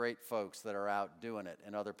great folks that are out doing it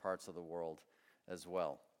in other parts of the world as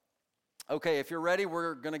well. Okay, if you're ready,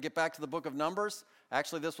 we're going to get back to the book of Numbers.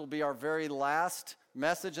 Actually, this will be our very last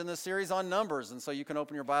message in this series on Numbers, and so you can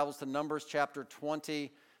open your Bibles to Numbers chapter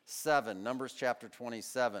 27. Numbers chapter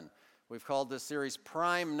 27. We've called this series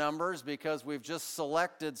Prime Numbers because we've just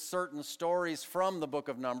selected certain stories from the book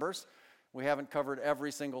of Numbers. We haven't covered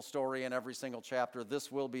every single story in every single chapter.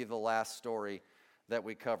 This will be the last story that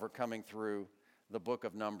we cover coming through the book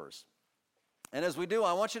of Numbers. And as we do,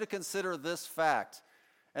 I want you to consider this fact,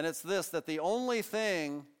 and it's this, that the only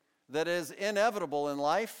thing that is inevitable in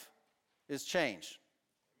life is change.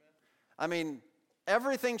 I mean,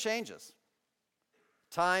 everything changes.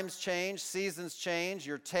 Times change, seasons change,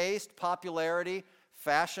 your taste, popularity,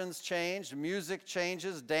 fashions change, music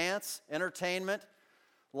changes, dance, entertainment,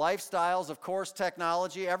 lifestyles, of course,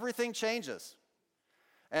 technology, everything changes.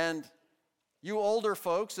 And you older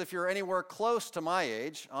folks, if you're anywhere close to my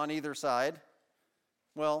age on either side,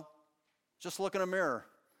 well, just look in a mirror.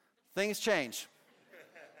 Things change.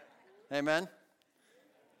 Amen?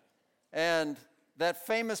 And that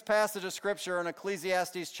famous passage of Scripture in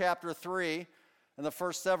Ecclesiastes chapter 3, in the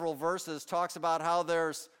first several verses, talks about how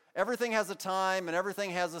everything has a time and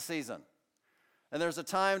everything has a season. And there's a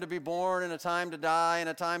time to be born and a time to die and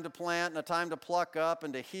a time to plant and a time to pluck up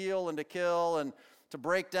and to heal and to kill and to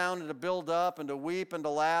break down and to build up and to weep and to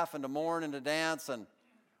laugh and to mourn and to dance. And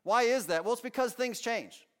why is that? Well, it's because things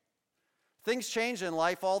change. Things change in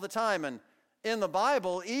life all the time. And in the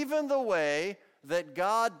Bible, even the way that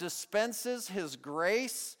God dispenses His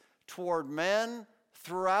grace toward men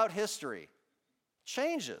throughout history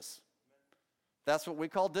changes. That's what we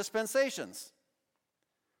call dispensations.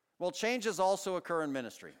 Well, changes also occur in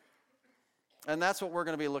ministry. And that's what we're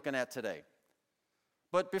going to be looking at today.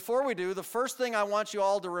 But before we do, the first thing I want you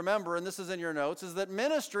all to remember, and this is in your notes, is that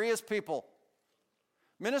ministry is people.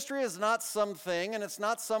 Ministry is not something, and it's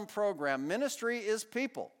not some program. Ministry is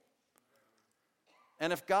people.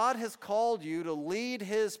 And if God has called you to lead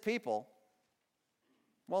His people,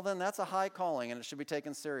 well, then that's a high calling, and it should be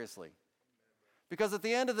taken seriously. Because at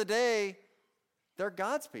the end of the day, they're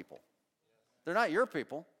God's people. They're not your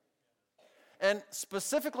people. And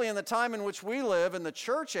specifically in the time in which we live, in the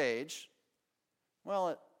church age,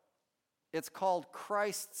 well, it's called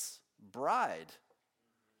Christ's bride.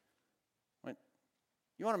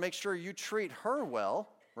 You want to make sure you treat her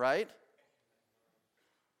well, right?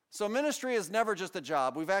 So ministry is never just a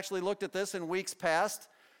job. We've actually looked at this in weeks past.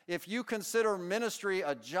 If you consider ministry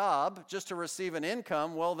a job just to receive an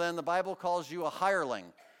income, well, then the Bible calls you a hireling.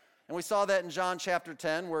 And we saw that in John chapter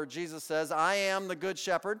 10, where Jesus says, I am the good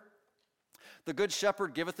shepherd. The good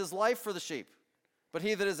shepherd giveth his life for the sheep. But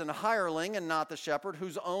he that is an hireling and not the shepherd,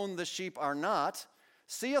 whose own the sheep are not,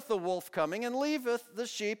 seeth the wolf coming, and leaveth the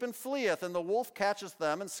sheep, and fleeth, and the wolf catcheth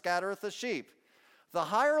them, and scattereth the sheep. The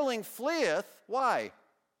hireling fleeth, why?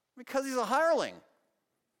 Because he's a hireling,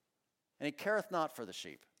 and he careth not for the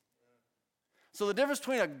sheep. So the difference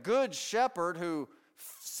between a good shepherd who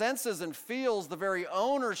senses and feels the very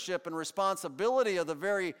ownership and responsibility of the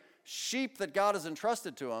very sheep that God has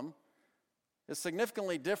entrusted to him is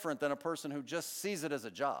significantly different than a person who just sees it as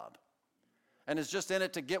a job and is just in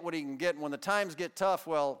it to get what he can get. And when the times get tough,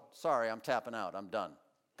 well, sorry, I'm tapping out. I'm done.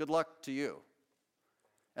 Good luck to you.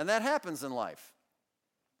 And that happens in life.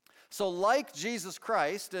 So like Jesus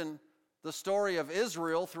Christ in the story of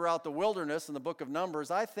Israel throughout the wilderness in the book of Numbers,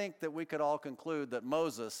 I think that we could all conclude that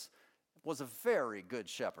Moses was a very good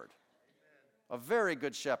shepherd. A very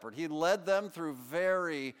good shepherd. He led them through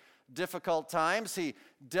very difficult times. He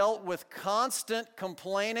dealt with constant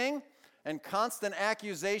complaining and constant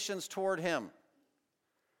accusations toward him.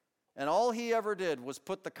 And all he ever did was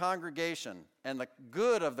put the congregation and the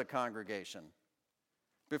good of the congregation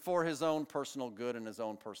before his own personal good and his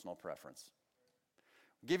own personal preference.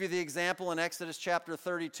 I'll give you the example in Exodus chapter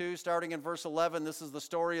 32, starting in verse 11. This is the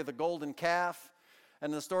story of the golden calf.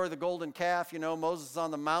 And the story of the golden calf, Moses is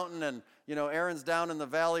on the mountain and, Aaron's down in the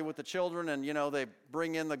valley with the children and, they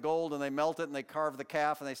bring in the gold and they melt it and they carve the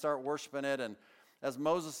calf and they start worshiping it. And as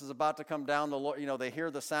Moses is about to come down, they hear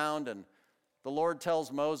the sound and the Lord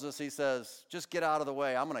tells Moses, he says, just get out of the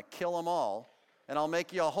way. I'm going to kill them all and I'll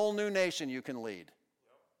make you a whole new nation you can lead.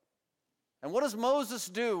 And what does Moses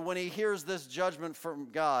do when he hears this judgment from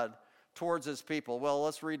God towards his people? Well,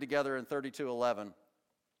 let's read together in 32:11.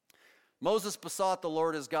 Moses besought the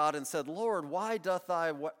Lord his God and said, Lord, why doth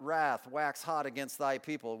thy wrath wax hot against thy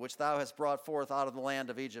people, which thou hast brought forth out of the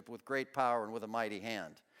land of Egypt with great power and with a mighty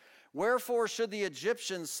hand? Wherefore should the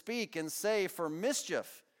Egyptians speak and say, for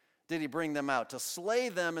mischief did he bring them out, to slay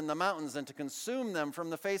them in the mountains and to consume them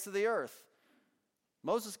from the face of the earth?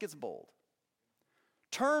 Moses gets bold.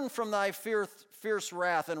 Turn from thy fierce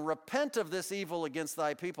wrath and repent of this evil against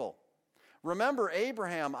thy people. Remember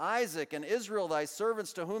Abraham, Isaac, and Israel, thy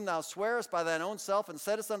servants, to whom thou swarest by thine own self, and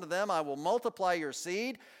saidst unto them, I will multiply your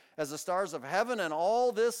seed as the stars of heaven, and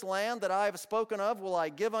all this land that I have spoken of will I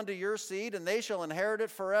give unto your seed, and they shall inherit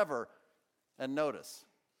it forever. And notice,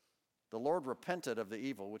 the Lord repented of the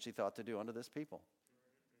evil which he thought to do unto this people.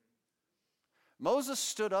 Moses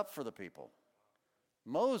stood up for the people.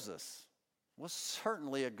 Moses was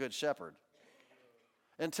certainly a good shepherd.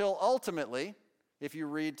 Until ultimately, if you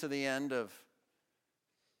read to the end of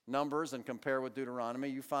Numbers and compare with Deuteronomy,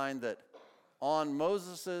 you find that on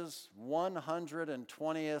Moses'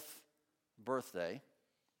 120th birthday,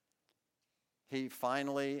 he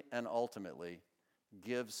finally and ultimately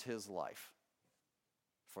gives his life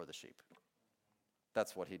for the sheep.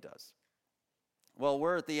 That's what he does. Well,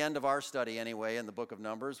 we're at the end of our study anyway in the book of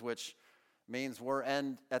Numbers, which means we're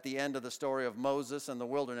at the end of the story of Moses and the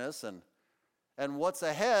wilderness. And what's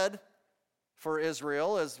ahead for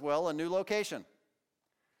Israel is, well, a new location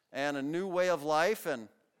and a new way of life and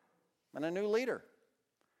a new leader.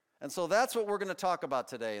 And so that's what we're going to talk about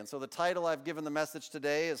today. And so the title I've given the message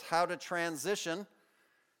today is How to Transition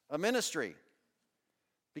a Ministry.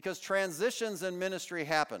 Because transitions in ministry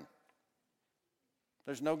happen.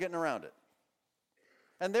 There's no getting around it.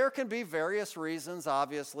 And there can be various reasons,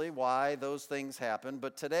 obviously, why those things happen.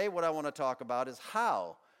 But today what I want to talk about is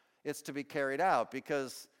how it's to be carried out.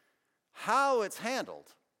 Because how it's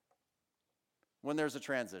handled when there's a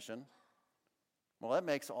transition, well, that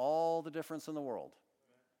makes all the difference in the world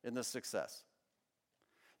in the success.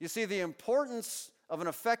 You see, the importance of an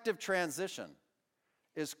effective transition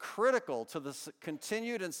is critical to the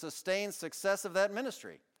continued and sustained success of that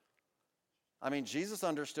ministry. I mean, Jesus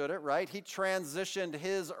understood it, right? He transitioned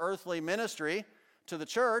his earthly ministry to the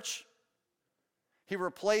church. He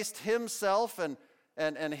replaced himself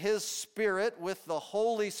and his spirit with the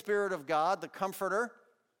Holy Spirit of God, the Comforter.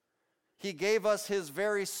 He gave us his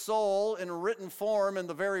very soul in written form in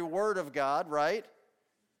the very Word of God, right?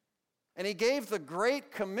 And he gave the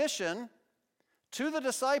Great Commission to the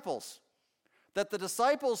disciples. That the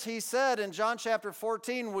disciples, he said in John chapter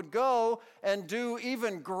 14, would go and do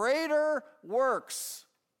even greater works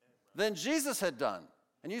than Jesus had done.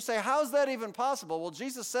 And you say, how's that even possible? Well,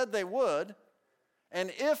 Jesus said they would.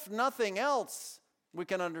 And if nothing else, we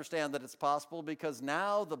can understand that it's possible because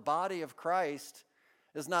now the body of Christ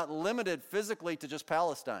is not limited physically to just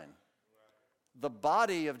Palestine. The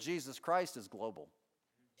body of Jesus Christ is global.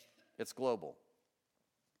 It's global.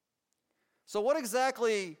 So what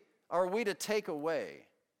exactly are we to take away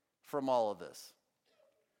from all of this?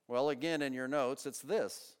 Well, again, in your notes, it's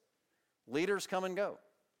this. Leaders come and go,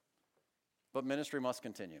 but ministry must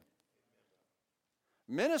continue.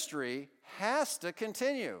 Ministry has to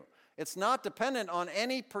continue. It's not dependent on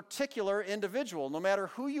any particular individual, no matter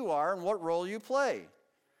who you are and what role you play.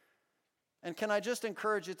 And can I just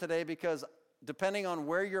encourage you today, because depending on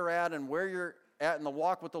where you're at and where you're at in the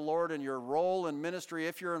walk with the Lord and your role in ministry,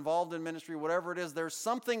 if you're involved in ministry, whatever it is, there's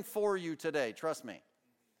something for you today, trust me.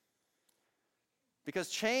 Because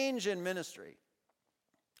change in ministry,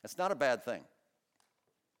 it's not a bad thing.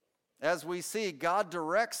 As we see, God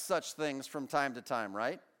directs such things from time to time,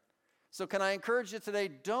 right? So can I encourage you today,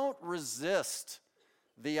 don't resist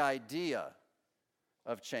the idea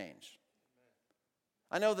of change.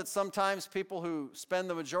 I know that sometimes people who spend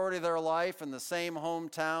the majority of their life in the same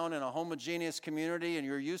hometown in a homogeneous community and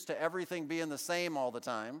you're used to everything being the same all the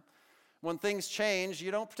time, when things change,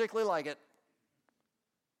 you don't particularly like it.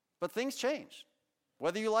 But things change,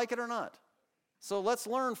 whether you like it or not. So let's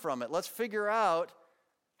learn from it. Let's figure out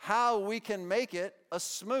how we can make it a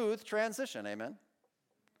smooth transition, amen?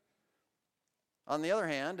 On the other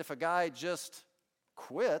hand, if a guy just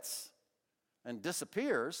quits and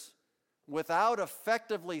disappears without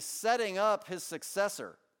effectively setting up his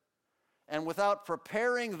successor and without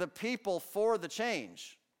preparing the people for the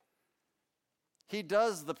change, he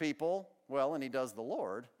does the people, well, and he does the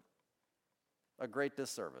Lord, a great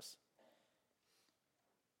disservice.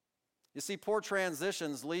 You see, poor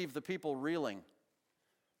transitions leave the people reeling,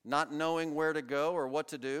 not knowing where to go or what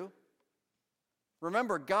to do.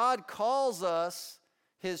 Remember, God calls us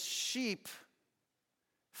his sheep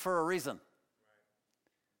for a reason.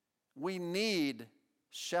 We need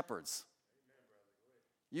shepherds.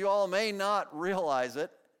 You all may not realize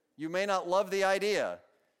it. You may not love the idea.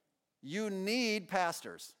 You need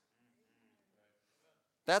pastors.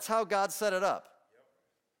 That's how God set it up.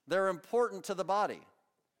 They're important to the body.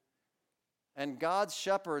 And God's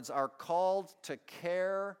shepherds are called to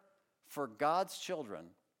care for God's children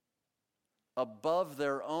above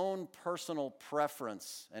their own personal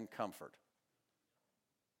preference and comfort.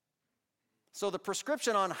 So the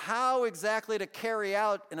prescription on how exactly to carry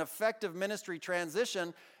out an effective ministry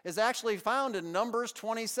transition is actually found in Numbers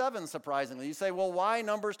 27, surprisingly. You say, well, why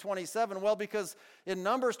Numbers 27? Well, because in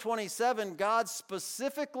Numbers 27, God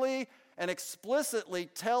specifically and explicitly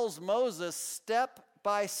tells Moses step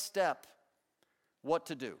by step what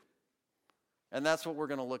to do. And that's what we're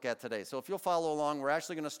going to look at today. So if you'll follow along, we're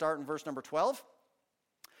actually going to start in verse number 12,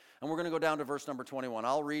 and we're going to go down to verse number 21.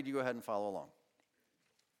 I'll read, you go ahead and follow along.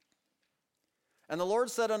 And the Lord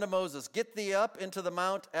said unto Moses, Get thee up into the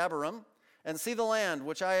Mount Abarim, and see the land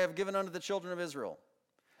which I have given unto the children of Israel.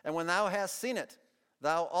 And when thou hast seen it,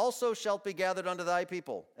 thou also shalt be gathered unto thy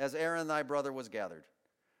people, as Aaron thy brother was gathered.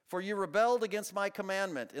 For you rebelled against my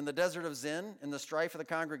commandment in the desert of Zin, in the strife of the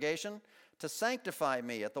congregation, to sanctify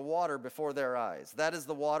me at the water before their eyes. That is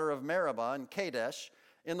the water of Meribah and Kadesh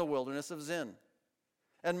in the wilderness of Zin.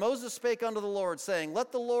 And Moses spake unto the Lord, saying,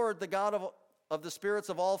 Let the Lord, the God of the spirits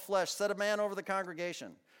of all flesh, set a man over the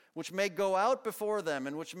congregation, which may go out before them,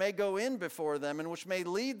 and which may go in before them, and which may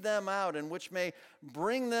lead them out, and which may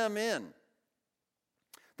bring them in,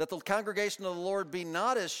 that the congregation of the Lord be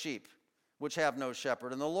not as sheep, which have no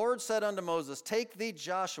shepherd. And the Lord said unto Moses, Take thee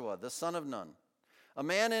Joshua, the son of Nun, a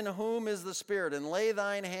man in whom is the Spirit, and lay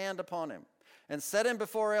thine hand upon him, and set him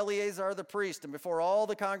before Eleazar the priest, and before all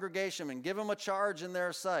the congregation, and give him a charge in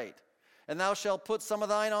their sight. And thou shalt put some of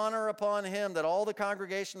thine honor upon him, that all the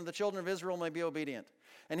congregation of the children of Israel may be obedient.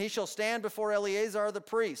 And he shall stand before Eleazar the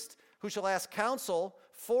priest, who shall ask counsel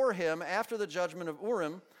for him after the judgment of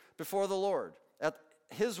Urim before the Lord. At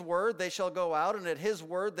his word they shall go out, and at his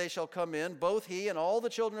word they shall come in, both he and all the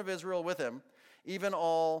children of Israel with him, even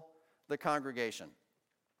all the congregation.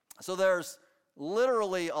 So there's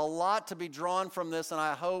literally a lot to be drawn from this, and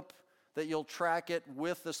I hope that you'll track it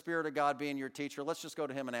with the Spirit of God being your teacher. Let's just go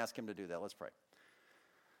to him and ask him to do that. Let's pray.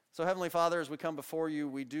 So Heavenly Father, as we come before you,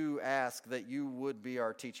 we do ask that you would be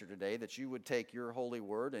our teacher today, that you would take your holy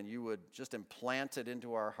word and you would just implant it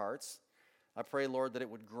into our hearts. I pray, Lord, that it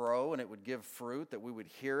would grow and it would give fruit, that we would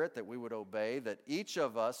hear it, that we would obey, that each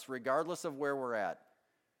of us, regardless of where we're at,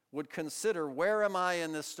 would consider, where am I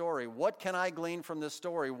in this story? What can I glean from this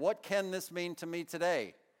story? What can this mean to me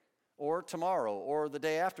today or tomorrow or the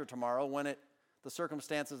day after tomorrow when the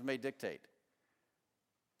circumstances may dictate?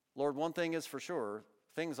 Lord, one thing is for sure,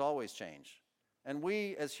 things always change. And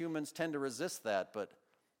we as humans tend to resist that, but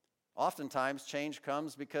oftentimes change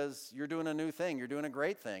comes because you're doing a new thing, you're doing a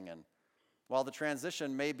great thing. And while the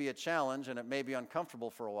transition may be a challenge and it may be uncomfortable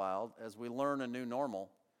for a while as we learn a new normal,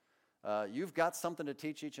 you've got something to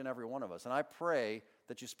teach each and every one of us. And I pray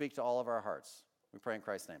that you speak to all of our hearts. We pray in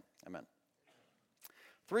Christ's name. Amen.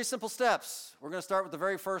 3 simple steps. We're going to start with the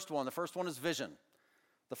very first one. The first one is vision.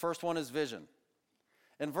 The first one is vision.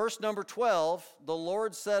 In verse number 12, the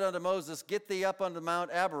Lord said unto Moses, Get thee up unto Mount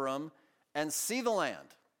Abarim and see the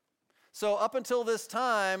land. So up until this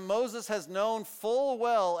time, Moses has known full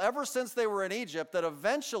well, ever since they were in Egypt, that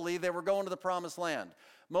eventually they were going to the promised land.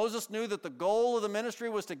 Moses knew that the goal of the ministry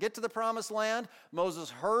was to get to the promised land. Moses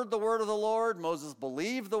heard the word of the Lord. Moses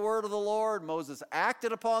believed the word of the Lord. Moses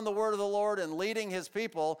acted upon the word of the Lord in leading his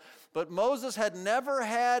people. But Moses had never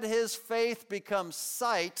had his faith become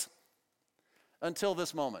sight until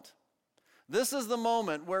this moment. This is the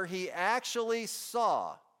moment where he actually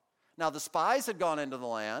saw. Now, the spies had gone into the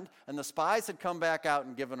land, and the spies had come back out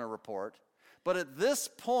and given a report. But at this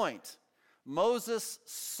point, Moses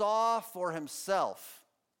saw for himself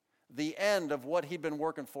the end of what he'd been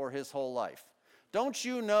working for his whole life. Don't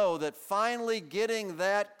you know that finally getting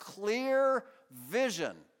that clear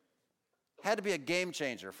vision had to be a game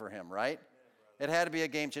changer for him, right? It had to be a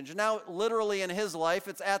game changer. Now, literally in his life,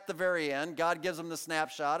 it's at the very end. God gives him the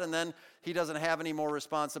snapshot, and then he doesn't have any more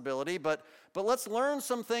responsibility. But let's learn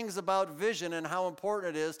some things about vision and how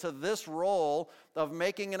important it is to this role of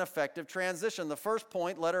making an effective transition. The first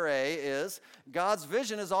point, letter A, is God's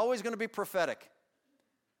vision is always going to be prophetic.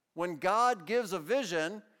 When God gives a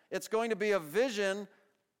vision, it's going to be a vision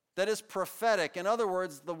that is prophetic. In other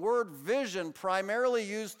words, the word vision, primarily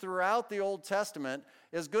used throughout the Old Testament,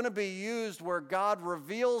 is going to be used where God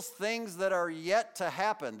reveals things that are yet to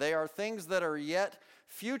happen. They are things that are yet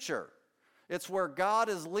future. It's where God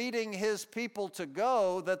is leading his people to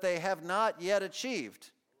go that they have not yet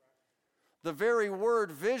achieved. The very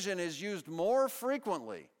word vision is used more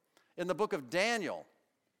frequently in the book of Daniel,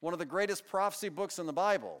 one of the greatest prophecy books in the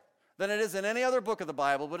Bible, than it is in any other book of the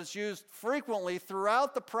Bible, but it's used frequently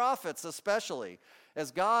throughout the prophets especially, as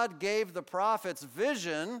God gave the prophets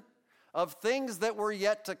vision of things that were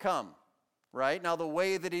yet to come, right? Now, the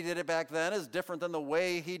way that he did it back then is different than the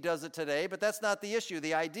way he does it today, but that's not the issue.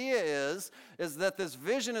 The idea is that this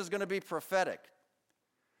vision is going to be prophetic.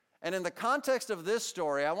 And in the context of this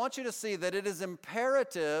story, I want you to see that it is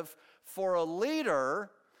imperative for a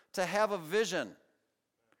leader to have a vision.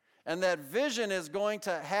 And that vision is going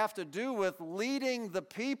to have to do with leading the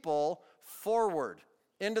people forward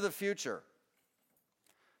into the future.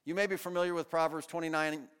 You may be familiar with Proverbs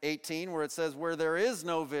 29:18, where it says, where there is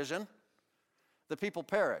no vision, the people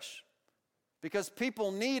perish. Because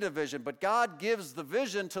people need a vision, but God gives the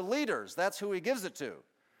vision to leaders. That's who he gives it to.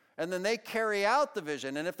 And then they carry out the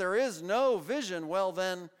vision. And if there is no vision, well,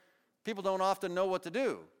 then people don't often know what to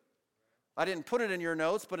do. I didn't put it in your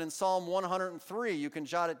notes, but in Psalm 103, you can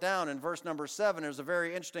jot it down. In verse number 7, there's a very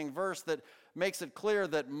interesting verse that makes it clear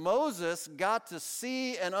that Moses got to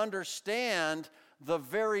see and understand the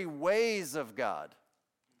very ways of God,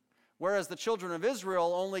 whereas the children of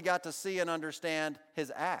Israel only got to see and understand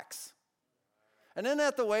his acts. And isn't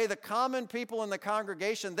that the way the common people in the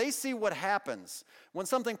congregation, they see what happens. When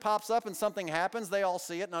something pops up and something happens, they all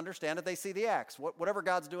see it and understand it. They see the acts. Whatever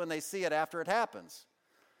God's doing, they see it after it happens.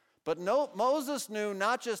 But Moses knew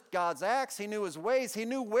not just God's acts, he knew his ways, he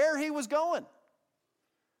knew where he was going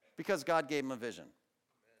because God gave him a vision.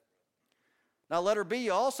 Now, letter B,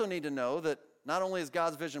 you also need to know that not only is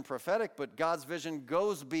God's vision prophetic, but God's vision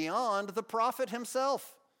goes beyond the prophet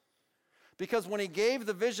himself. Because when he gave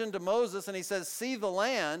the vision to Moses and he says, see the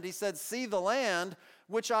land, he said, see the land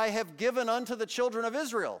which I have given unto the children of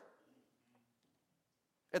Israel.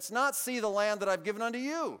 It's not see the land that I've given unto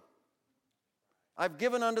you. I've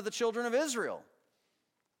given unto the children of Israel.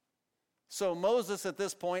 So Moses at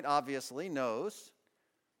this point obviously knows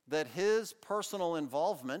that his personal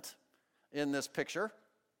involvement in this picture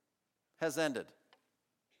has ended.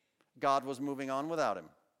 God was moving on without him.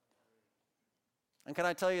 And can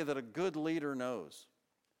I tell you that a good leader knows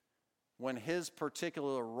when his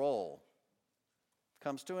particular role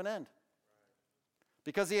comes to an end?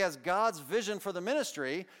 Because he has God's vision for the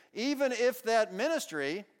ministry, even if that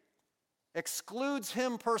ministry excludes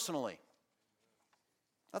him personally.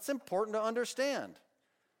 That's important to understand.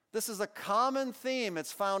 This is a common theme.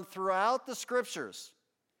 It's found throughout the scriptures.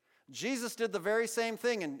 Jesus did the very same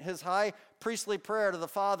thing in his high priestly prayer to the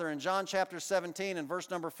Father in John chapter 17 and verse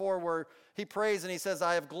number 4, where he prays and he says,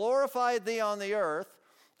 I have glorified thee on the earth.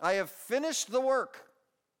 I have finished the work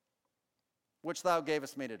which thou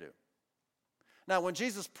gavest me to do. Now, when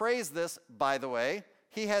Jesus prays this, by the way,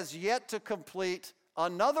 he has yet to complete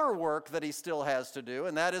another work that he still has to do,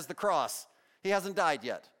 and that is the cross. He hasn't died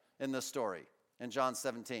yet in this story in John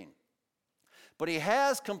 17. But he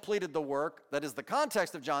has completed the work that is the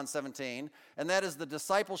context of John 17, and that is the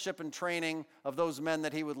discipleship and training of those men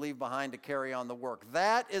that he would leave behind to carry on the work.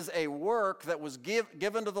 That is a work that was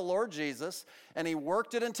given to the Lord Jesus, and he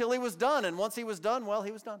worked it until he was done. And once he was done, well,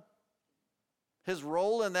 he was done. His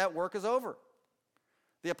role in that work is over.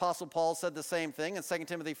 The Apostle Paul said the same thing in 2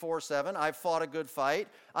 Timothy 4:7. I've fought a good fight.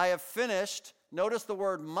 I have finished, notice the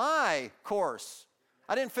word, my course.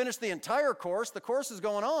 I didn't finish the entire course. The course is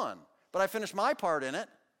going on. But I finished my part in it.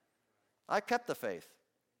 I kept the faith.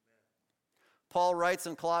 Paul writes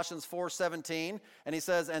in Colossians 4:17, and he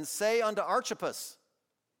says, and say unto Archippus,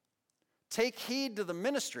 take heed to the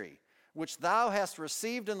ministry which thou hast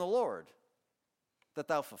received in the Lord, that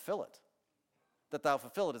thou fulfill it. That thou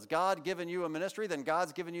fulfill it. Has God given you a ministry? Then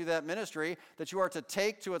God's given you that ministry that you are to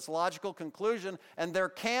take to its logical conclusion, and there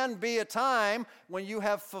can be a time when you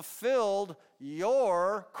have fulfilled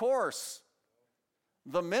your course.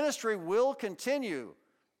 The ministry will continue.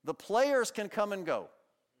 The players can come and go.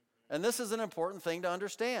 And this is an important thing to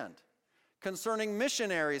understand. Concerning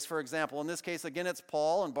missionaries, for example, in this case, again, it's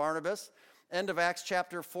Paul and Barnabas. End of Acts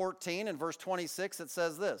chapter 14 and verse 26, it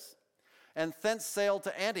says this. And thence sailed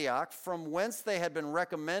to Antioch, from whence they had been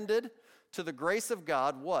recommended to the grace of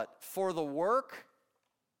God, what? For the work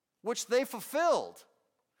which they fulfilled.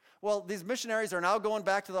 Well, these missionaries are now going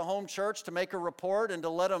back to the home church to make a report and to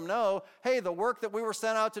let them know, hey, the work that we were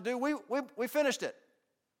sent out to do, we finished it.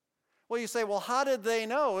 Well, you say, well, how did they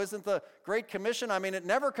know? Isn't the Great Commission, it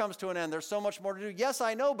never comes to an end. There's so much more to do. Yes,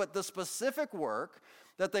 I know, but the specific work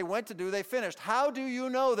that they went to do, they finished. How do you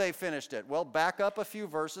know they finished it? Well, back up a few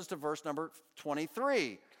verses to verse number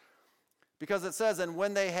 23. Because it says, and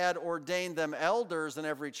when they had ordained them elders in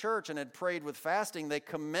every church and had prayed with fasting, they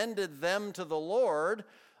commended them to the Lord,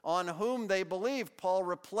 on whom they believed. Paul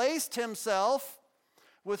replaced himself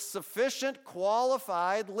with sufficient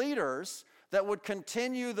qualified leaders that would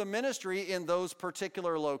continue the ministry in those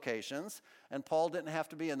particular locations, and Paul didn't have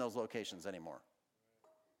to be in those locations anymore.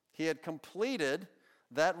 He had completed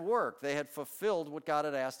that work. They had fulfilled what God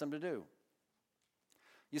had asked them to do.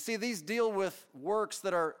 You see, these deal with works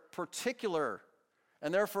that are particular,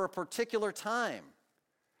 and they're for a particular time.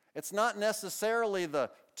 It's not necessarily the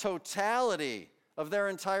totality of their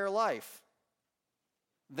entire life.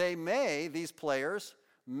 These players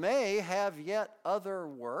may have yet other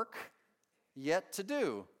work yet to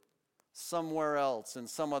do somewhere else in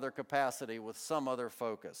some other capacity with some other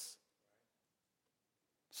focus.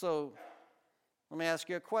 So let me ask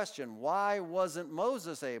you a question. Why wasn't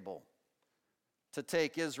Moses able to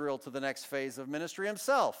take Israel to the next phase of ministry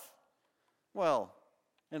himself? Well,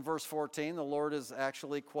 in verse 14, the Lord is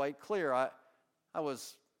actually quite clear. I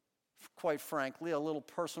was, quite frankly, a little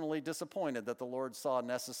personally disappointed that the Lord saw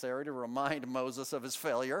necessary to remind Moses of his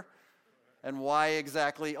failure and why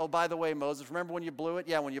exactly. Oh, by the way, Moses, remember when you blew it?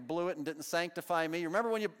 Yeah, when you blew it and didn't sanctify me.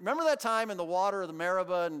 Remember that time in the water of the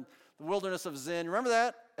Meribah and the wilderness of Zin? Remember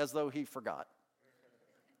that? As though he forgot.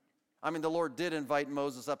 I mean, the Lord did invite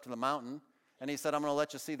Moses up to the mountain, and he said, I'm going to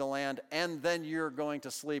let you see the land, and then you're going to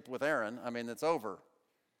sleep with Aaron. I mean, it's over.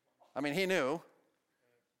 I mean, he knew.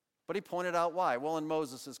 But he pointed out why. Well, in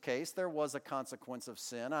Moses' case, there was a consequence of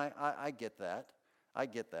sin. I get that. I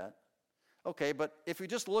get that. Okay, but if you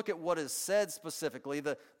just look at what is said specifically,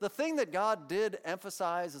 the thing that God did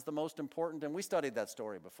emphasize is the most important, and we studied that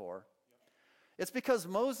story before. It's because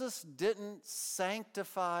Moses didn't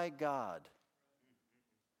sanctify God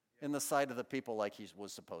in the sight of the people like he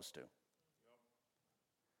was supposed to.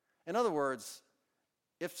 In other words,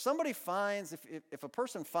 if a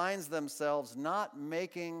person finds themselves not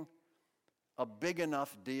making a big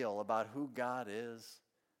enough deal about who God is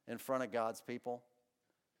in front of God's people,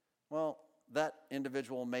 well, that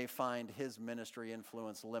individual may find his ministry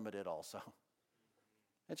influence limited also.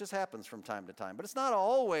 It just happens from time to time. But it's not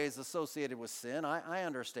always associated with sin. I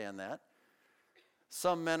understand that.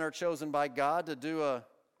 Some men are chosen by God to do a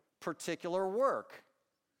particular work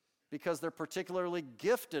because they're particularly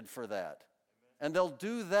gifted for that. And they'll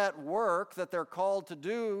do that work that they're called to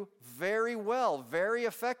do very well, very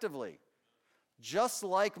effectively. Just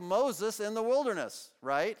like Moses in the wilderness,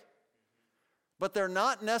 right? But they're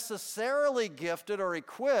not necessarily gifted or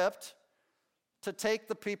equipped to take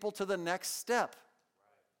the people to the next step.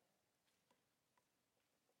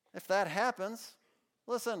 If that happens,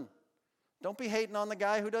 listen, don't be hating on the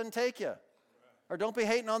guy who doesn't take you. Or don't be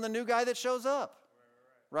hating on the new guy that shows up.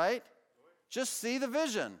 Right? Just see the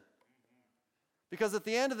vision. Because at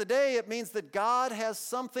the end of the day, it means that God has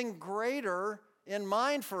something greater in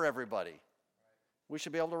mind for everybody. We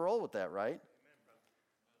should be able to roll with that, right?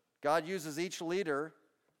 God uses each leader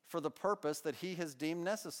for the purpose that he has deemed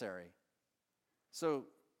necessary. So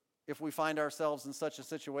if we find ourselves in such a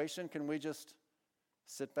situation, can we just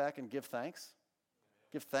sit back and give thanks?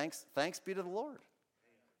 Give thanks. Thanks be to the Lord.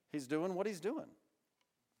 He's doing what he's doing.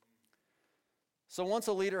 So once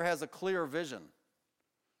a leader has a clear vision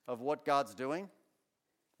of what God's doing,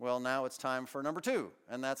 well, now it's time for number 2,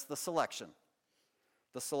 and that's the selection.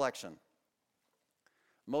 The selection.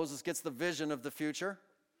 Moses gets the vision of the future.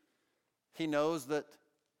 He knows that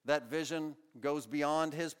that vision goes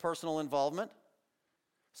beyond his personal involvement.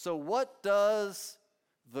 So what does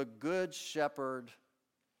the good shepherd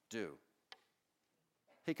do?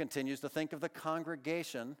 He continues to think of the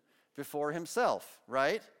congregation before himself,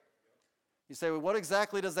 right? You say, well, what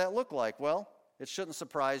exactly does that look like? Well, it shouldn't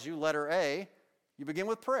surprise you. Letter A, you begin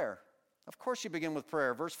with prayer. Of course you begin with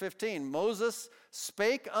prayer. Verse 15, Moses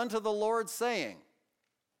spake unto the Lord, saying,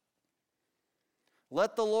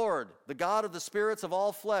 let the Lord, the God of the spirits of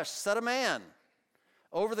all flesh, set a man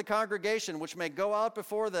over the congregation, which may go out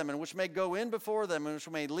before them, and which may go in before them, and which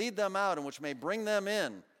may lead them out, and which may bring them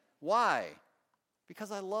in. Why?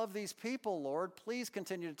 Because I love these people, Lord. Please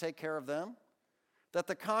continue to take care of them. That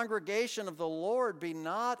the congregation of the Lord be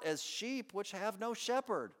not as sheep which have no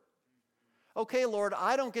shepherd. Okay, Lord,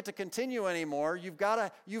 I don't get to continue anymore. You've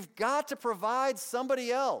got to provide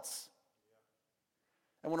somebody else.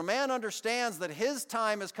 And when a man understands that his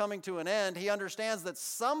time is coming to an end, he understands that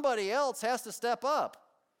somebody else has to step up.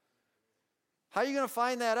 How are you going to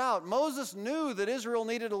find that out? Moses knew that Israel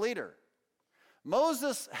needed a leader.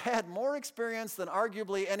 Moses had more experience than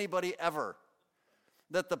arguably anybody ever,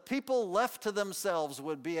 that the people left to themselves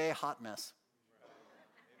would be a hot mess.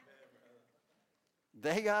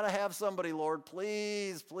 They got to have somebody, Lord.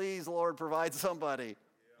 Please, please, Lord, provide somebody.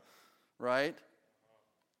 Right?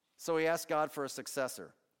 So he asked God for a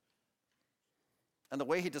successor. And the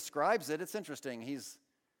way he describes it, it's interesting.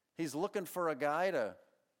 He's looking for a guy to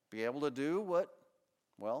be able to do what,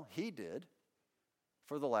 well, he did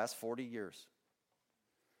for the last 40 years.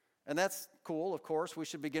 And that's cool, of course. We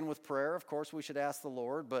should begin with prayer. Of course, we should ask the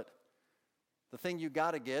Lord. But the thing you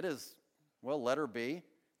got to get is, well, letter B.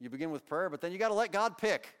 You begin with prayer, but then you got to let God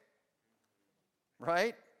pick.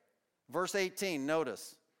 Right? Verse 18,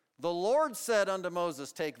 notice. The Lord said unto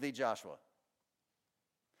Moses, take thee Joshua.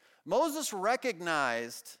 Moses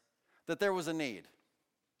recognized that there was a need.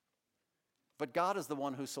 But God is the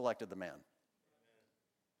one who selected the man.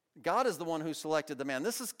 God is the one who selected the man.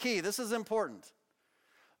 This is key. This is important.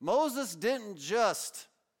 Moses didn't just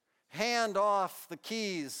hand off the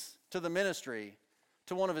keys to the ministry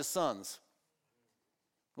to one of his sons,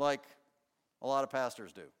 like a lot of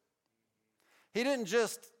pastors do. He didn't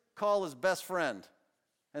just call his best friend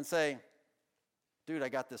and say, dude, I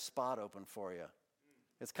got this spot open for you.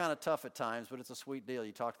 It's kind of tough at times, but it's a sweet deal.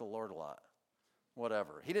 You talk to the Lord a lot.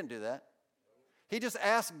 Whatever. He didn't do that. He just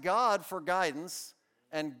asked God for guidance,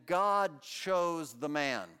 and God chose the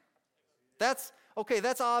man. That's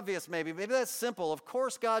obvious maybe. Maybe that's simple. Of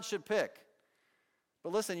course God should pick.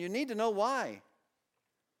 But listen, you need to know why.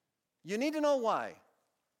 You need to know why.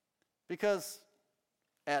 Because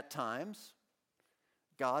at times,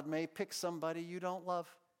 God may pick somebody you don't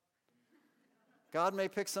love. God may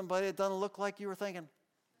pick somebody that doesn't look like you were thinking.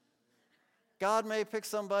 God may pick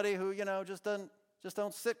somebody who, just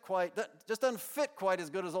doesn't sit quite, just doesn't fit quite as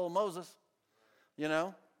good as old Moses,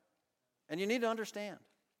 And you need to understand.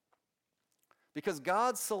 Because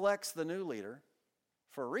God selects the new leader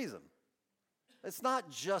for a reason. It's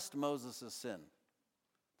not just Moses' sin.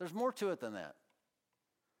 There's more to it than that.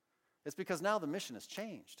 It's because now the mission has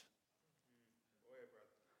changed.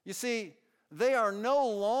 You see, they are no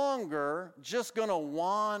longer just going to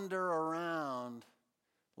wander around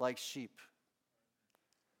like sheep.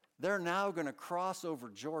 They're now going to cross over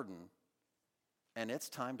Jordan, and it's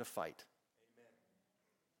time to fight. Amen.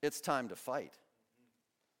 It's time to fight.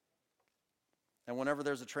 And whenever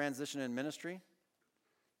there's a transition in ministry,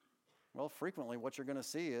 well, frequently what you're going to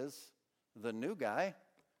see is the new guy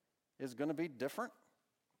is going to be different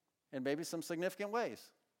in maybe some significant ways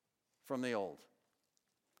from the old.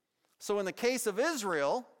 So in the case of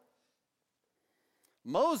Israel,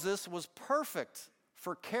 Moses was perfect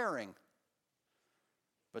for caring,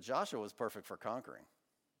 but Joshua was perfect for conquering.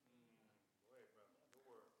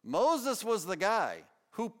 Moses was the guy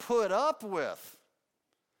who put up with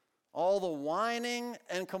all the whining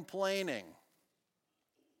and complaining.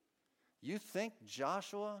 You think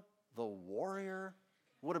Joshua, the warrior,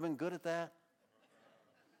 would have been good at that?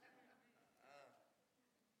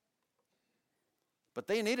 But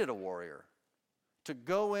they needed a warrior to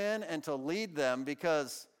go in and to lead them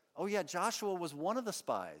because, Joshua was one of the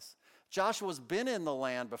spies. Joshua's been in the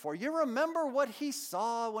land before. You remember what he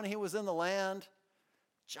saw when he was in the land?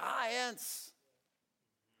 Giants.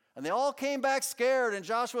 And they all came back scared, and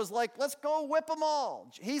Joshua's like, let's go whip them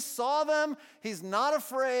all. He saw them. He's not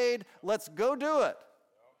afraid. Let's go do it.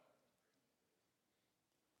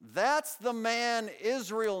 That's the man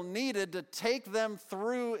Israel needed to take them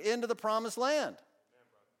through into the promised land.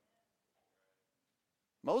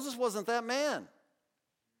 Moses wasn't that man.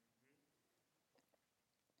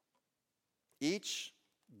 Each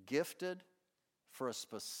gifted for a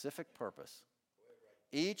specific purpose.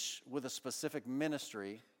 Each with a specific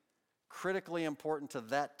ministry, critically important to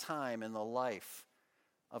that time in the life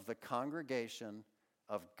of the congregation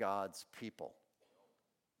of God's people.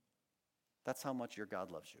 That's how much your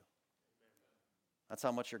God loves you. That's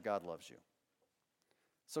how much your God loves you.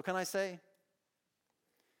 So can I say,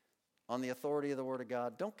 on the authority of the Word of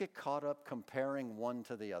God, don't get caught up comparing one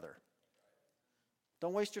to the other.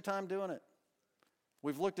 Don't waste your time doing it.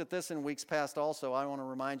 We've looked at this in weeks past also. I want to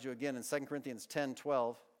remind you again in 2 Corinthians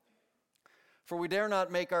 10:12. For we dare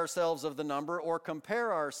not make ourselves of the number or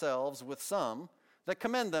compare ourselves with some that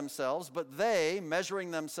commend themselves, but they, measuring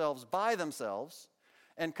themselves by themselves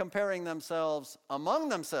and comparing themselves among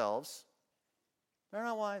themselves, they're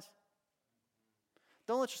not wise.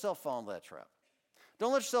 Don't let yourself fall into that trap.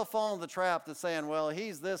 Don't let yourself fall into the trap that's saying, well,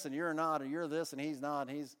 he's this and you're not, or you're this and he's not.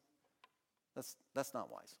 That's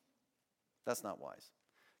not wise. That's not wise.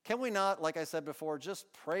 Can we not, like I said before,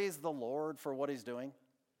 just praise the Lord for what he's doing?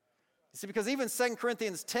 You see, because even 2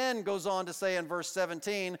 Corinthians 10 goes on to say in verse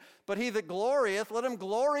 17, but he that glorieth, let him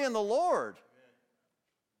glory in the Lord. Amen.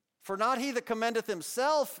 For not he that commendeth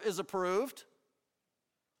himself is approved,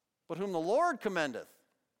 but whom the Lord commendeth.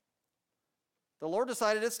 The Lord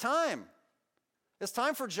decided it's time. It's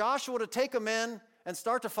time for Joshua to take them in and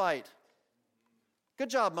start to fight. Good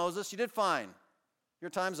job, Moses. You did fine. Your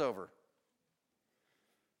time's over.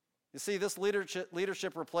 You see, this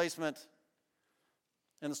leadership replacement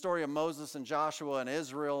in the story of Moses and Joshua and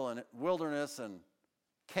Israel and wilderness and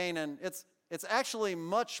Canaan, it's actually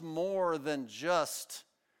much more than just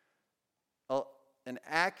an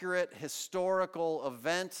accurate historical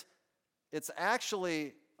event. It's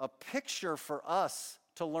actually a picture for us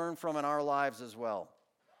to learn from in our lives as well.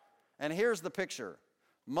 And here's the picture.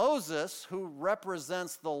 Moses, who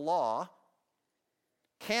represents the law,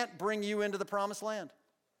 can't bring you into the promised land.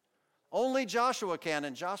 Only Joshua can,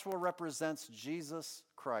 and Joshua represents Jesus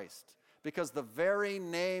Christ, because the very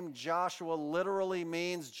name Joshua literally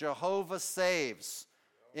means Jehovah saves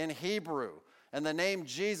in Hebrew, and the name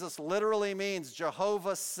Jesus literally means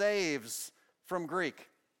Jehovah saves from Greek.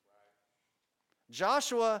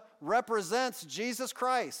 Joshua represents Jesus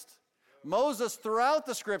Christ. Moses, throughout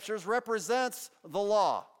the scriptures, represents the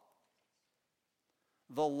law.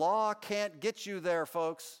 The law can't get you there,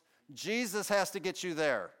 folks. Jesus has to get you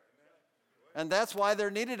there. And that's why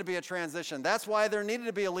there needed to be a transition. That's why there needed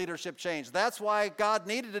to be a leadership change. That's why God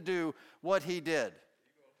needed to do what he did.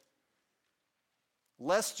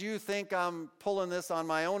 Lest you think I'm pulling this on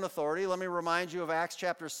my own authority, let me remind you of Acts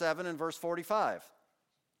chapter 7 and verse 45.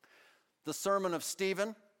 The sermon of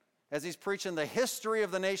Stephen, as he's preaching the history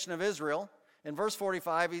of the nation of Israel. In verse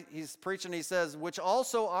 45, he's preaching, he says, which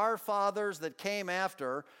also our fathers that came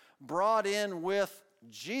after brought in with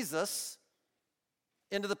Jesus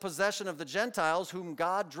into the possession of the Gentiles, whom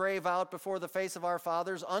God drave out before the face of our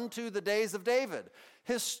fathers unto the days of David.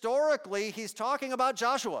 Historically, he's talking about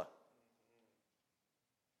Joshua.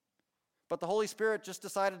 But the Holy Spirit just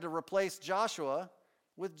decided to replace Joshua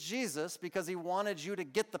with Jesus because he wanted you to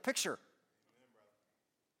get the picture.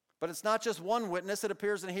 But it's not just one witness. It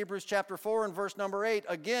appears in Hebrews chapter 4 and verse number 8.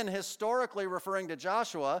 Again, historically referring to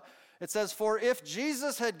Joshua, it says, for if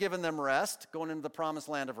Jesus had given them rest, going into the promised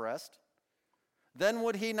land of rest, then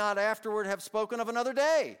would he not afterward have spoken of another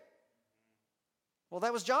day? Well,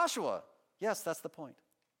 that was Joshua. Yes, that's the point.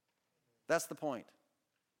 That's the point.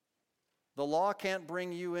 The law can't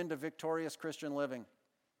bring you into victorious Christian living.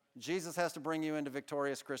 Jesus has to bring you into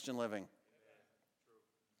victorious Christian living.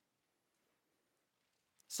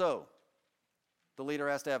 So, the leader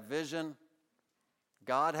has to have vision.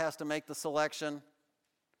 God has to make the selection.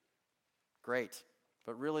 Great.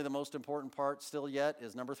 But really the most important part still yet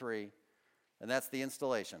is number 3, and that's the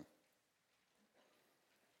installation.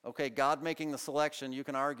 Okay, God making the selection, you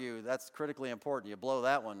can argue that's critically important. You blow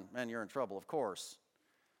that one, man, you're in trouble, of course.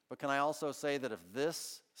 But can I also say that if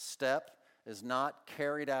this step is not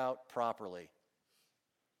carried out properly,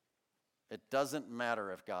 it doesn't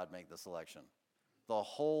matter if God made the selection. The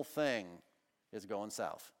whole thing is going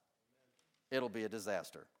south. It'll be a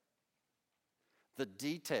disaster. The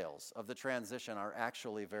details of the transition are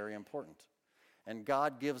actually very important. And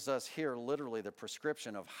God gives us here literally the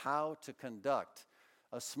prescription of how to conduct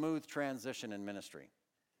a smooth transition in ministry.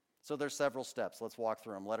 So there's several steps. Let's walk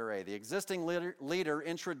through them. Letter A, the existing leader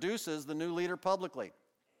introduces the new leader publicly.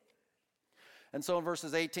 And so in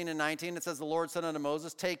verses 18 and 19, it says, the Lord said unto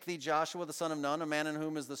Moses, take thee Joshua the son of Nun, a man in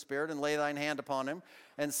whom is the Spirit, and lay thine hand upon him,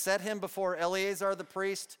 and set him before Eleazar the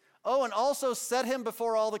priest. Oh, and also set him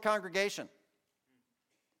before all the congregation.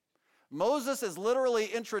 Moses is literally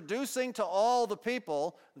introducing to all the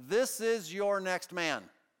people, this is your next man.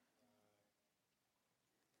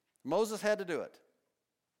 Moses had to do it.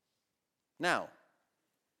 Now,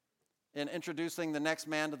 in introducing the next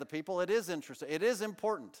man to the people, it is interesting. It is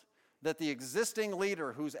important that the existing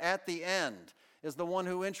leader who's at the end is the one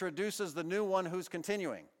who introduces the new one who's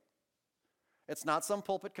continuing. It's not some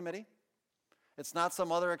pulpit committee. It's not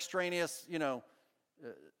some other extraneous,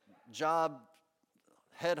 job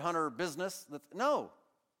headhunter business. No.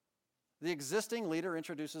 The existing leader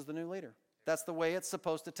introduces the new leader. That's the way it's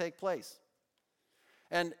supposed to take place.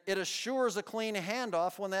 And it assures a clean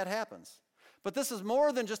handoff when that happens. But this is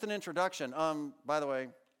more than just an introduction. By the way,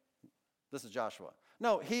 this is Joshua.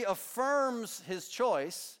 No, he affirms his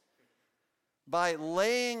choice by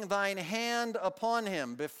laying thine hand upon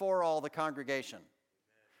him before all the congregation.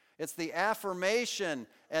 It's the affirmation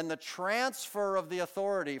and the transfer of the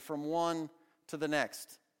authority from one to the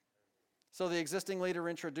next. So the existing leader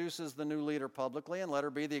introduces the new leader publicly, and letter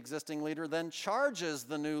B, the existing leader then charges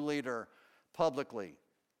the new leader publicly.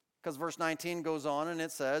 Because verse 19 goes on and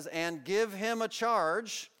it says, and give him a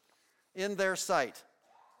charge in their sight.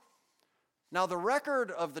 Now, the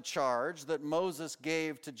record of the charge that Moses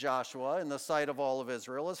gave to Joshua in the sight of all of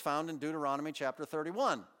Israel is found in Deuteronomy chapter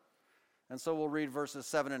 31. And so we'll read verses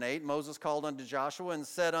 7 and 8. Moses called unto Joshua and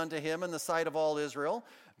said unto him in the sight of all Israel,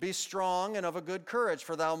 be strong and of a good courage,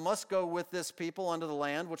 for thou must go with this people unto the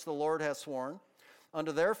land which the Lord hath sworn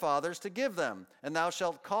unto their fathers to give them, and thou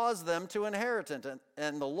shalt cause them to inherit it.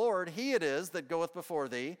 And the Lord, he it is that goeth before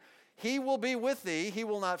thee. He will be with thee. He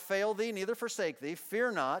will not fail thee, neither forsake thee.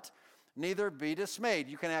 Fear not, neither be dismayed.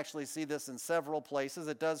 You can actually see this in several places.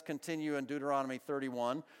 It does continue in Deuteronomy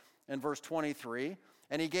 31 and verse 23.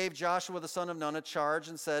 And he gave Joshua the son of Nun a charge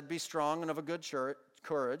and said, be strong and of a good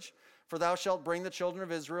courage, for thou shalt bring the children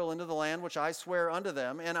of Israel into the land which I swear unto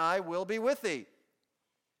them, and I will be with thee.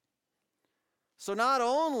 So not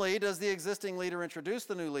only does the existing leader introduce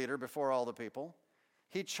the new leader before all the people,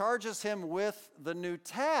 he charges him with the new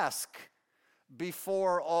task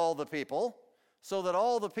before all the people, so that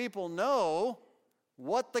all the people know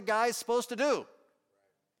what the guy's supposed to do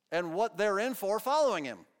and what they're in for following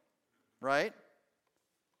him, right?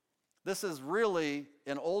 This is really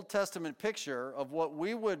an Old Testament picture of what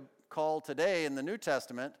we would call today in the New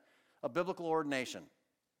Testament a biblical ordination.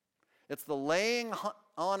 It's the laying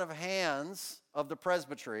on of hands of the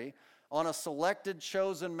presbytery on a selected,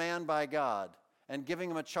 chosen man by God and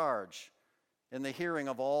giving him a charge in the hearing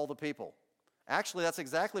of all the people. Actually, that's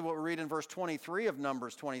exactly what we read in verse 23 of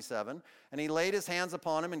Numbers 27. And he laid his hands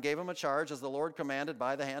upon him and gave him a charge as the Lord commanded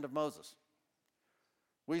by the hand of Moses.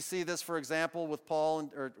 We see this, for example, with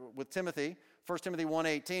with Timothy. 1 Timothy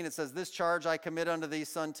 1:18, it says, "This charge I commit unto thee,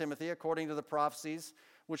 son Timothy, according to the prophecies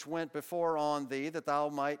which went before on thee, that thou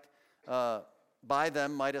might by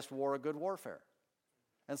them mightest war a good warfare."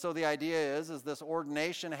 And so the idea is this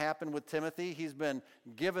ordination happened with Timothy. He's been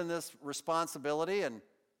given this responsibility, and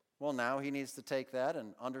well, now he needs to take that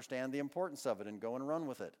and understand the importance of it and go and run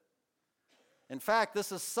with it. In fact,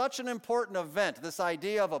 this is such an important event, this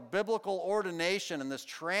idea of a biblical ordination and this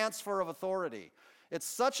transfer of authority. It's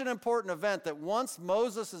such an important event that once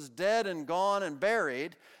Moses is dead and gone and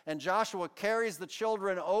buried, and Joshua carries the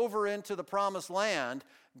children over into the promised land,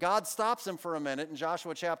 God stops him for a minute in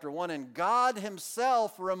Joshua chapter 1, and God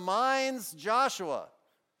himself reminds Joshua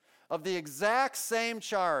of the exact same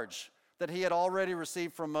charge that he had already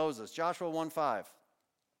received from Moses. Joshua 1:5.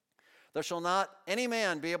 "There shall not any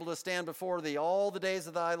man be able to stand before thee all the days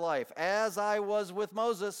of thy life. As I was with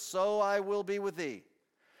Moses, so I will be with thee.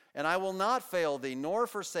 And I will not fail thee, nor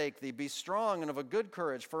forsake thee. Be strong and of a good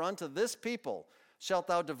courage, for unto this people shalt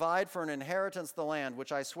thou divide for an inheritance the land,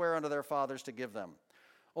 which I swear unto their fathers to give them.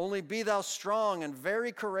 Only be thou strong and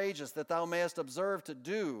very courageous, that thou mayest observe to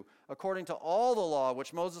do according to all the law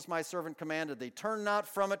which Moses my servant commanded thee. Turn not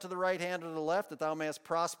from it to the right hand or to the left, that thou mayest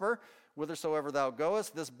prosper whithersoever thou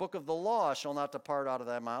goest. This book of the law shall not depart out of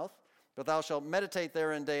thy mouth, but thou shalt meditate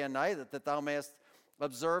therein day and night, that thou mayest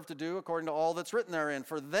observe to do according to all that's written therein.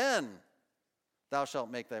 For then thou shalt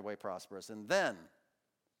make thy way prosperous, and then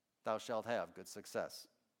thou shalt have good success."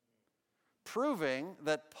 Proving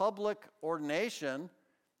that public ordination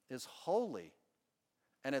is holy,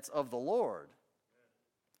 and it's of the Lord,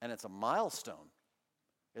 and it's a milestone.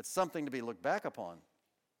 It's something to be looked back upon.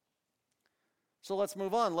 So let's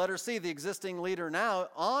move on. Letter C, the existing leader now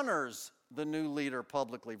honors the new leader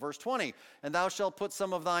publicly. Verse 20, "And thou shalt put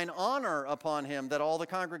some of thine honor upon him, that all the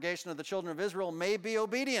congregation of the children of Israel may be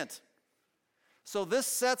obedient." So this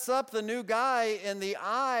sets up the new guy in the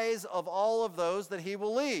eyes of all of those that he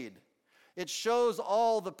will lead. It shows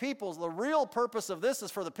all the peoples. The real purpose of this is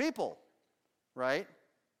for the people, right?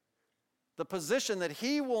 The position that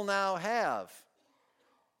he will now have,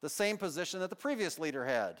 the same position that the previous leader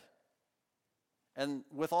had. And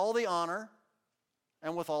with all the honor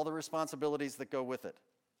and with all the responsibilities that go with it.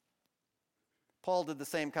 Paul did the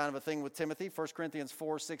same kind of a thing with Timothy, 1 Corinthians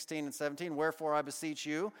 4:16 and 17. "Wherefore I beseech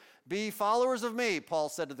you, be followers of me," Paul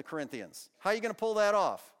said to the Corinthians. How are you going to pull that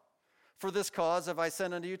off? "For this cause have I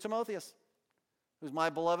sent unto you Timotheus, who's my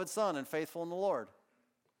beloved son and faithful in the Lord."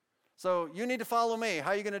 So you need to follow me. How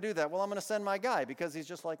are you going to do that? Well, I'm going to send my guy because he's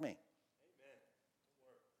just like me. Amen.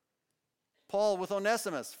 Paul with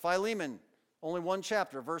Onesimus, Philemon, only one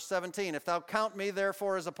chapter, verse 17. "If thou count me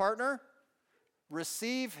therefore as a partner,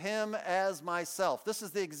 receive him as myself." This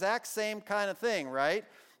is the exact same kind of thing, right?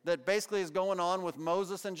 That basically is going on with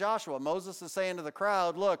Moses and Joshua. Moses is saying to the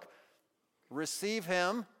crowd, look, receive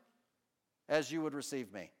him as you would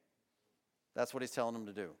receive me. That's what he's telling them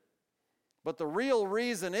to do. But the real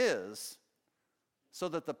reason is so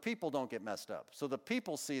that the people don't get messed up, so the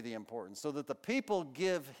people see the importance, so that the people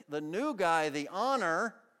give the new guy the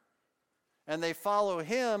honor and they follow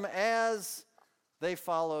him as they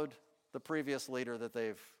followed the previous leader that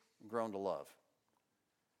they've grown to love.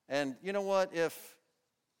 And you know what? If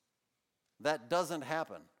that doesn't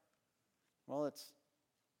happen, well,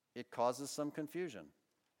 it causes some confusion.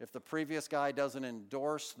 If the previous guy doesn't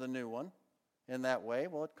endorse the new one in that way,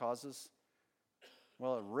 well, it causes,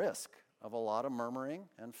 a risk of a lot of murmuring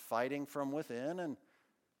and fighting from within and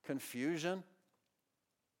confusion.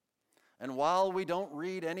 And while we don't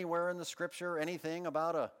read anywhere in the Scripture anything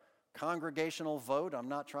about a congregational vote, I'm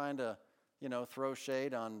not trying to, throw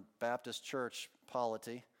shade on Baptist church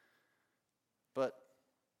polity, but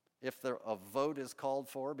if a vote is called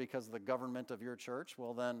for because of the government of your church,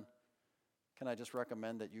 well then, can I just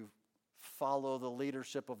recommend that you follow the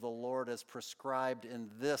leadership of the Lord as prescribed in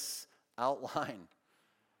this outline?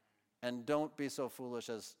 And don't be so foolish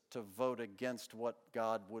as to vote against what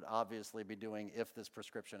God would obviously be doing if this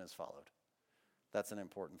prescription is followed. That's an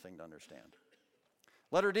important thing to understand.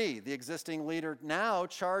 Letter D, the existing leader now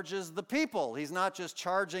charges the people. He's not just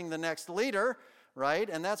charging the next leader, right?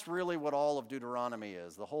 And that's really what all of Deuteronomy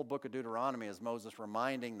is. The whole book of Deuteronomy is Moses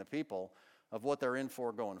reminding the people of what they're in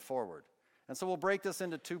for going forward. And so we'll break this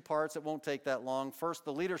into two parts. It won't take that long. First,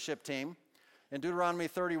 the leadership team. In Deuteronomy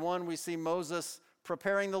 31, we see Moses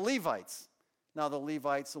preparing the Levites. Now, the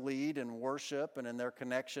Levites lead in worship and in their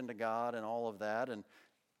connection to God and all of that. And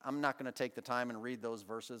I'm not going to take the time and read those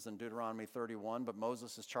verses in Deuteronomy 31, but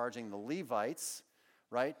Moses is charging the Levites,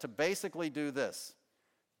 right, to basically do this.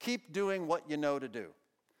 Keep doing what you know to do.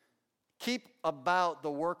 Keep about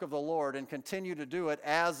the work of the Lord and continue to do it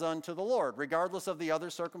as unto the Lord, regardless of the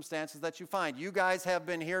other circumstances that you find. You guys have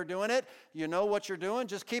been here doing it. You know what you're doing.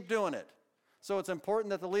 Just keep doing it. So it's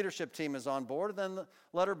important that the leadership team is on board. Then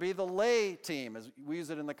letter B, the lay team, as we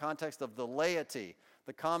use it in the context of the laity,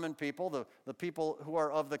 the common people, the people who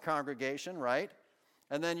are of the congregation, right?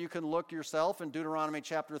 And then you can look yourself in Deuteronomy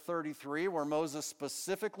chapter 33, where Moses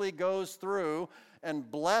specifically goes through and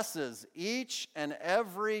blesses each and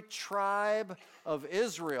every tribe of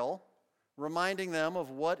Israel, reminding them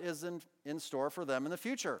of what is in store for them in the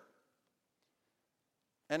future.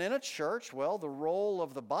 And in a church, well, the role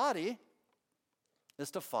of the body is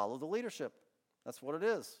to follow the leadership. That's what it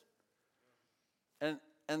is. And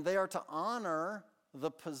they are to honor the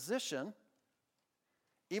position,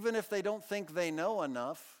 even if they don't think they know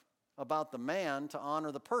enough about the man to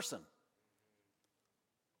honor the person.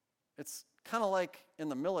 It's kind of like in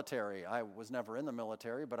the military. I was never in the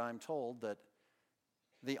military, but I'm told that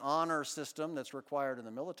the honor system that's required in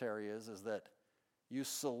the military is that you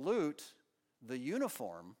salute the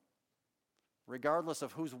uniform regardless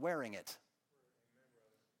of who's wearing it.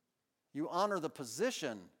 You honor the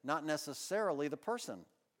position, not necessarily the person.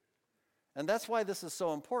 And that's why this is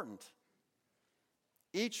so important.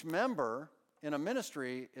 Each member in a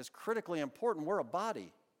ministry is critically important. We're a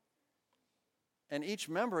body. And each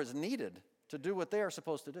member is needed to do what they are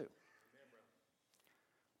supposed to do.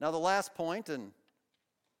 Now, the last point, and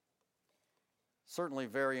certainly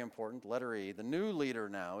very important, letter E, the new leader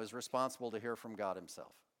now is responsible to hear from God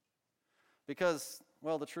himself. Because,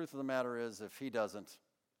 well, the truth of the matter is, if he doesn't,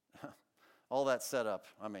 all that set up,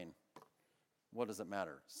 I mean, what does it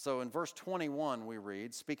matter? So in verse 21 we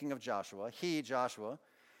read, speaking of Joshua, he, Joshua,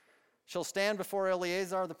 shall stand before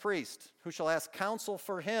Eleazar the priest, who shall ask counsel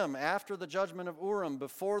for him after the judgment of Urim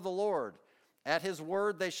before the Lord. At his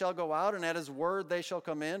word they shall go out, and at his word they shall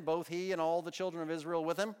come in, both he and all the children of Israel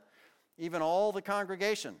with him, even all the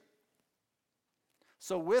congregation.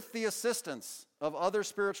 So with the assistance of other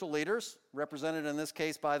spiritual leaders, represented in this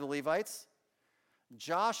case by the Levites,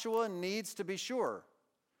 Joshua needs to be sure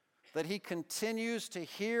that he continues to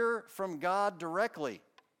hear from God directly,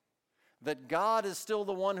 that God is still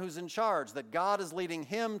the one who's in charge, that God is leading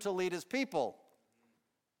him to lead his people,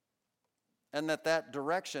 and that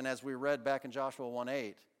direction, as we read back in Joshua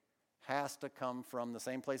 1:8, has to come from the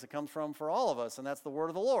same place it comes from for all of us, and that's the word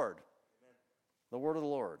of the Lord. Amen. The word of the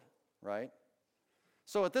Lord, right?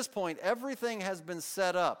 So at this point, everything has been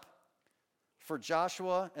set up for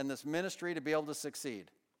Joshua and this ministry to be able to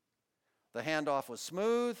succeed. The handoff was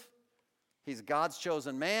smooth. He's God's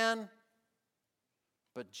chosen man.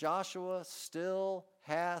 But Joshua still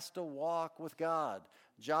has to walk with God.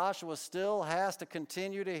 Joshua still has to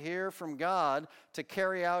continue to hear from God to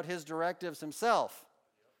carry out his directives himself.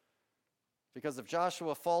 Because if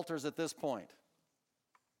Joshua falters at this point,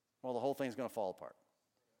 well, the whole thing's going to fall apart.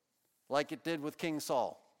 Like it did with King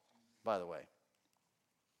Saul, by the way.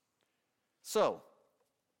 So,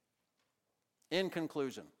 in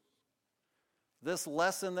conclusion, this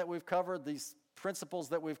lesson that we've covered, these principles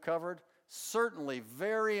that we've covered, certainly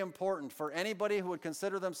very important for anybody who would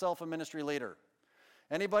consider themselves a ministry leader.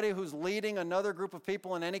 Anybody who's leading another group of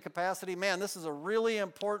people in any capacity, man, this is a really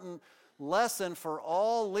important lesson for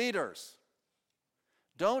all leaders.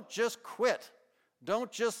 Don't just quit.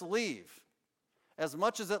 Don't just leave. As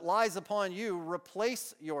much as it lies upon you,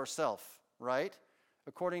 replace yourself, right?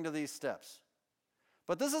 According to these steps.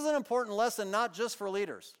 But this is an important lesson not just for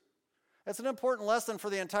leaders. It's an important lesson for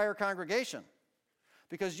the entire congregation,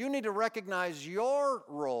 because you need to recognize your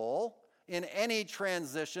role in any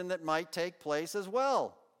transition that might take place as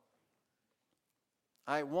well.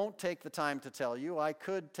 I won't take the time to tell you. I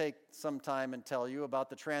could take some time and tell you about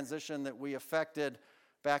the transition that we effected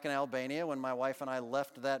back in Albania when my wife and I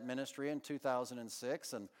left that ministry in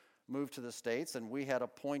 2006 and moved to the States, and we had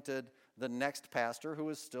appointed the next pastor, who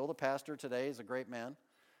is still the pastor today. He's a great man,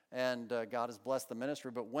 and God has blessed the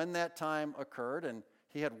ministry. But when that time occurred and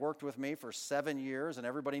He had worked with me for 7 years, and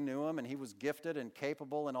everybody knew him, and he was gifted and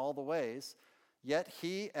capable in all the ways. Yet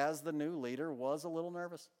he, as the new leader, was a little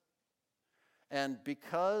nervous. And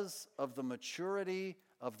because of the maturity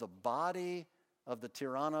of the body of the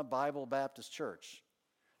Tirana Bible Baptist Church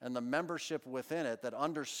and the membership within it that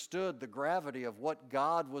understood the gravity of what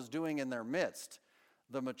God was doing in their midst,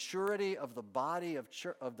 the maturity of the body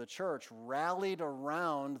of the church rallied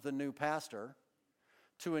around the new pastor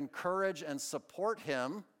to encourage and support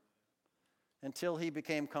him until he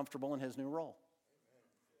became comfortable in his new role.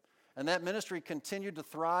 And that ministry continued to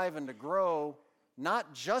thrive and to grow,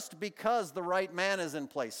 not just because the right man is in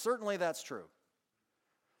place. Certainly that's true.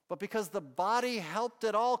 But because the body helped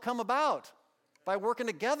it all come about by working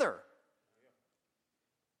together.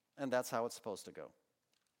 And that's how it's supposed to go.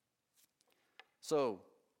 So,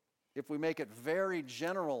 if we make it very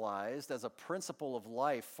generalized as a principle of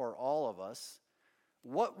life for all of us,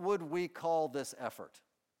 what would we call this effort?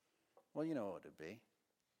 Well, you know what it'd be.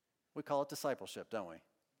 We call it discipleship, don't we?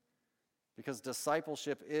 Because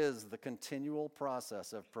discipleship is the continual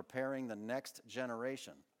process of preparing the next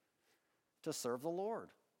generation to serve the Lord.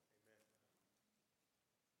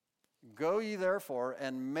 Amen. Go ye therefore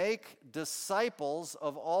and make disciples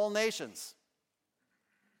of all nations.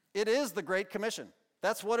 It is the Great Commission.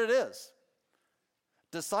 That's what it is.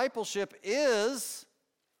 Discipleship is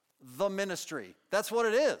the ministry. That's what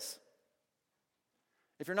it is.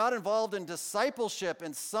 If you're not involved in discipleship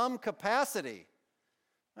in some capacity,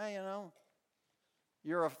 well,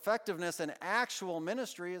 your effectiveness in actual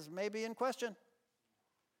ministry is maybe in question.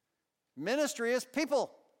 Ministry is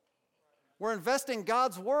people. We're investing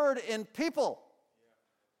God's word in people.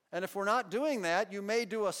 And if we're not doing that, you may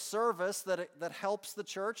do a service that helps the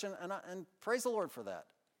church, and praise the Lord for that.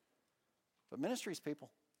 But ministry is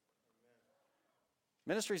people.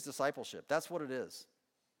 Ministry is discipleship. That's what it is.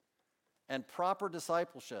 And proper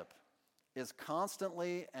discipleship is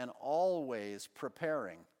constantly and always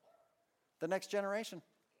preparing the next generation.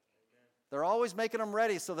 They're always making them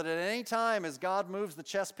ready so that at any time as God moves the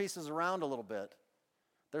chess pieces around a little bit,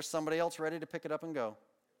 there's somebody else ready to pick it up and go.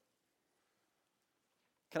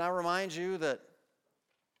 Can I remind you that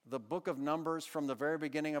the book of Numbers from the very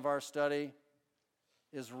beginning of our study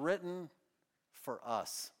is written for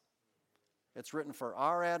us. It's written for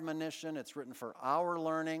our admonition. It's written for our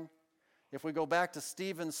learning. If we go back to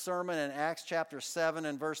Stephen's sermon in Acts chapter 7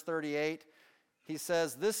 and verse 38, he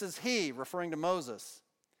says, "This is he," referring to Moses,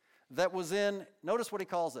 "that was in," notice what he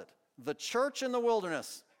calls it, "the church in the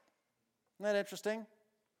wilderness." Isn't that interesting?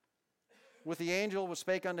 "With the angel which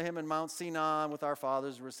spake unto him in Mount Sinai, and with our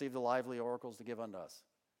fathers who received the lively oracles to give unto us."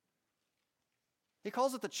 He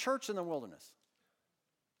calls it the church in the wilderness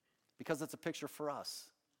because it's a picture for us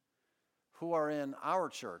who are in our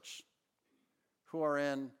church, who are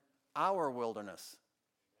in our wilderness.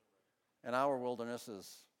 And our wilderness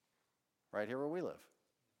is right here where we live.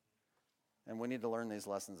 And we need to learn these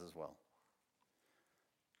lessons as well.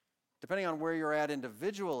 Depending on where you're at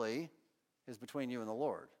individually is between you and the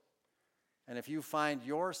Lord. And if you find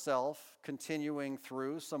yourself continuing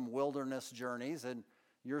through some wilderness journeys in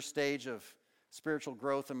your stage of spiritual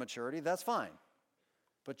growth and maturity, that's fine.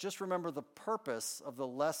 But just remember the purpose of the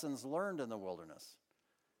lessons learned in the wilderness.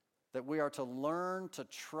 That we are to learn to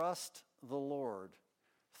trust the Lord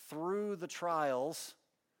through the trials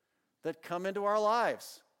that come into our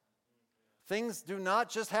lives. Things do not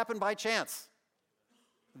just happen by chance.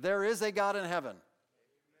 There is a God in heaven.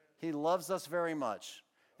 He loves us very much,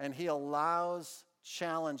 and he allows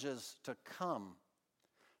challenges to come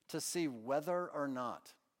to see whether or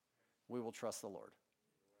not we will trust the Lord,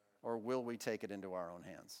 or will we take it into our own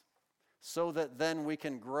hands, so that then we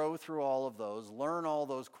can grow through all of those, learn all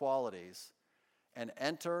those qualities, and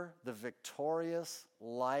enter the victorious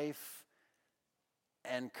life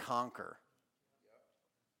and conquer.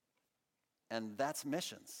 And that's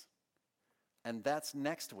missions. And that's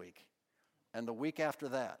next week. And the week after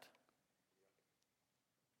that.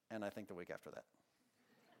 And I think the week after that.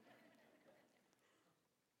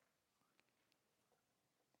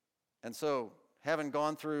 And so, having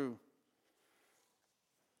gone through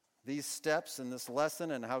these steps in this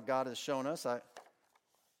lesson and how God has shown us, I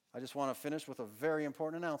just want to finish with a very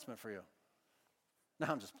important announcement for you. No,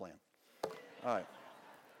 I'm just playing. All right.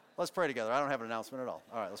 Let's pray together. I don't have an announcement at all.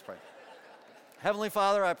 All right, let's pray. Heavenly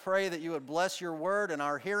Father, I pray that you would bless your word and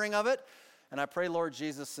our hearing of it. And I pray, Lord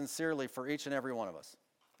Jesus, sincerely for each and every one of us.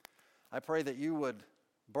 I pray that you would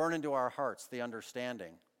burn into our hearts the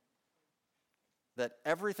understanding that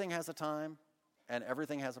everything has a time and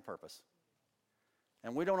everything has a purpose.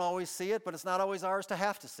 And we don't always see it, but it's not always ours to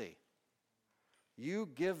have to see. You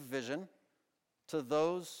give vision to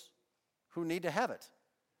those who need to have it.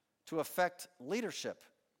 to affect leadership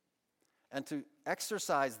and to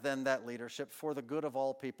exercise then that leadership for the good of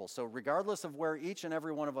all people. So regardless of where each and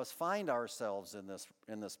every one of us find ourselves in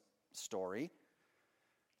this story,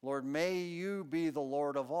 Lord, may you be the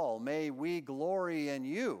Lord of all. May we glory in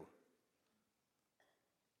you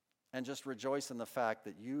and just rejoice in the fact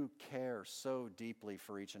that you care so deeply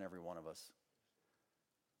for each and every one of us,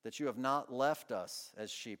 that you have not left us as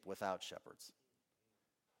sheep without shepherds,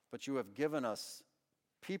 but you have given us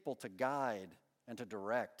people to guide and to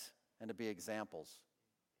direct and to be examples.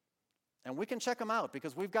 And we can check them out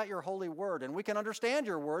because we've got your holy word, and we can understand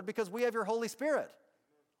your word because we have your Holy Spirit.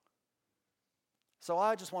 So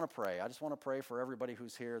I just want to pray. I just want to pray for everybody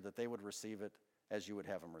who's here that they would receive it as you would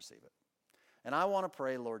have them receive it. And I want to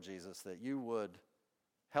pray, Lord Jesus, that you would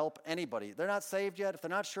help anybody. They're not saved yet. If they're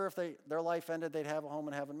not sure if their life ended, they'd have a home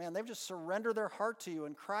in heaven. Man, they've just surrendered their heart to you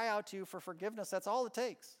and cry out to you for forgiveness. That's all it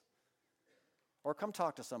takes. Or come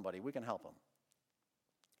talk to somebody. We can help them.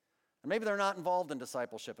 And maybe they're not involved in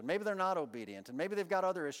discipleship, and maybe they're not obedient, and maybe they've got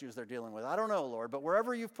other issues they're dealing with. I don't know, Lord, but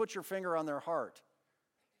wherever you've put your finger on their heart,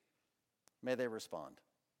 may they respond.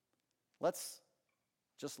 Let's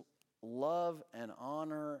just love and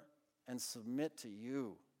honor and submit to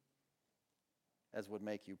you as would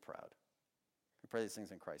make you proud. We pray these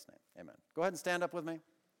things in Christ's name. Amen. Go ahead and stand up with me.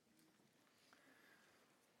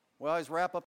 We always wrap up